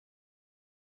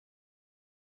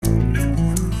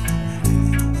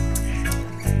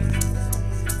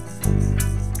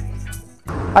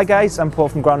Hi guys, I'm Paul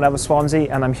from Ground Level Swansea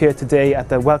and I'm here today at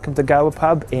the Welcome to Gower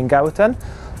pub in Gowerton.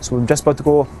 So we're just about to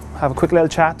go have a quick little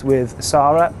chat with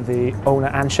Sarah, the owner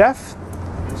and chef.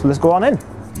 So let's go on in.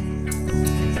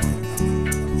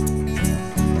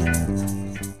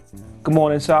 Good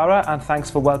morning Sarah, and thanks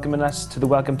for welcoming us to the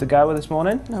Welcome to Gower this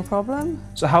morning. No problem.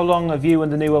 So how long have you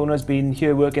and the new owners been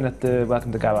here working at the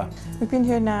Welcome to Gower? We've been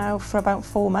here now for about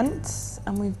 4 months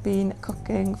and we've been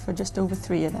cooking for just over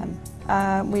 3 of them.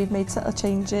 We've made subtle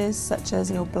changes such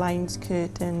as blinds,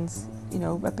 curtains,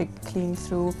 a big clean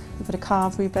through. We've had a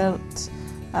carvery built,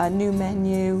 a new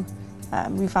menu,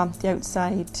 revamped the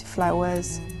outside,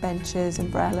 flowers, benches,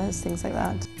 umbrellas, things like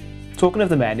that. Talking of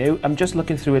the menu, I'm just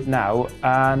looking through it now,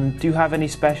 and do you have any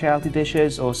specialty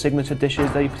dishes or signature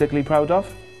dishes that you're particularly proud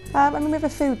of? We have a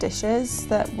few dishes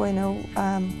that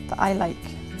that I like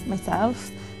myself,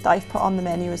 that I've put on the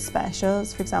menu as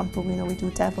specials. For example, we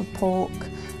do deviled pork,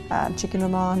 chicken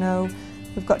romano.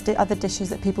 We've got other dishes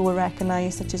that people will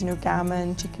recognise, such as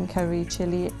gammon, chicken curry,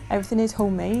 chilli. Everything is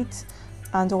homemade,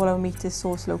 and all our meat is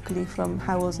sourced locally from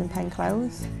Howells in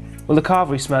Penclawdd. Well, the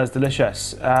carvery smells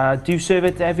delicious. Do you serve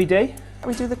it every day?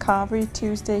 We do the carvery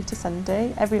Tuesday to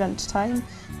Sunday, every lunchtime,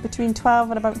 between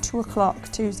 12 and about 2 o'clock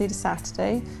Tuesday to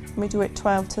Saturday, and we do it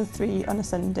 12 till 3 on a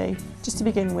Sunday, just to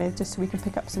begin with, just so we can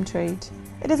pick up some trade.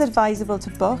 It is advisable to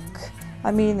book.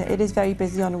 It is very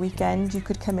busy on a weekend. You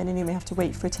could come in and you may have to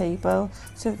wait for a table.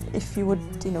 So if you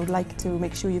would, like to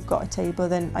make sure you've got a table,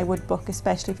 then I would book,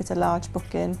 especially if it's a large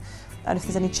booking, and if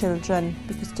there's any children,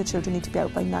 because the children need to be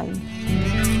out by 9.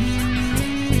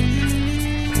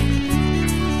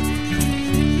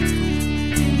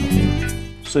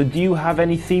 So do you have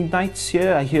any themed nights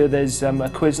here? I hear there's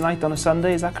a quiz night on a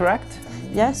Sunday, is that correct?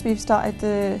 Yes, we've started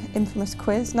the infamous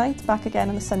quiz night back again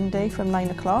on a Sunday from 9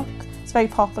 o'clock. It's very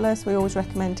popular, so we always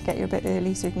recommend to get here a bit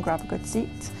early so you can grab a good seat.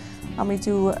 And we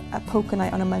do a poker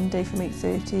night on a Monday from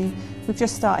 8:30. We've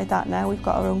just started that now. We've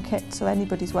got our own kit, so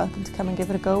anybody's welcome to come and give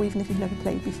it a go, even if you've never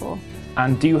played before.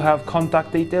 And do you have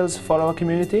contact details for our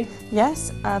community?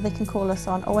 Yes, they can call us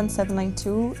on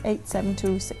 01792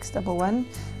 872 611.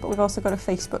 But we've also got a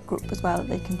Facebook group as well that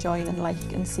they can join and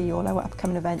like and see all our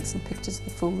upcoming events and pictures of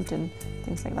the food and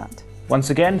things like that.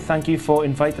 Once again, thank you for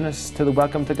inviting us to the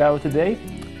Welcome to Gower today.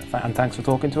 And thanks for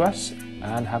talking to us,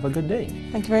 and have a good day.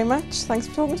 Thank you very much. Thanks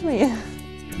for talking to me.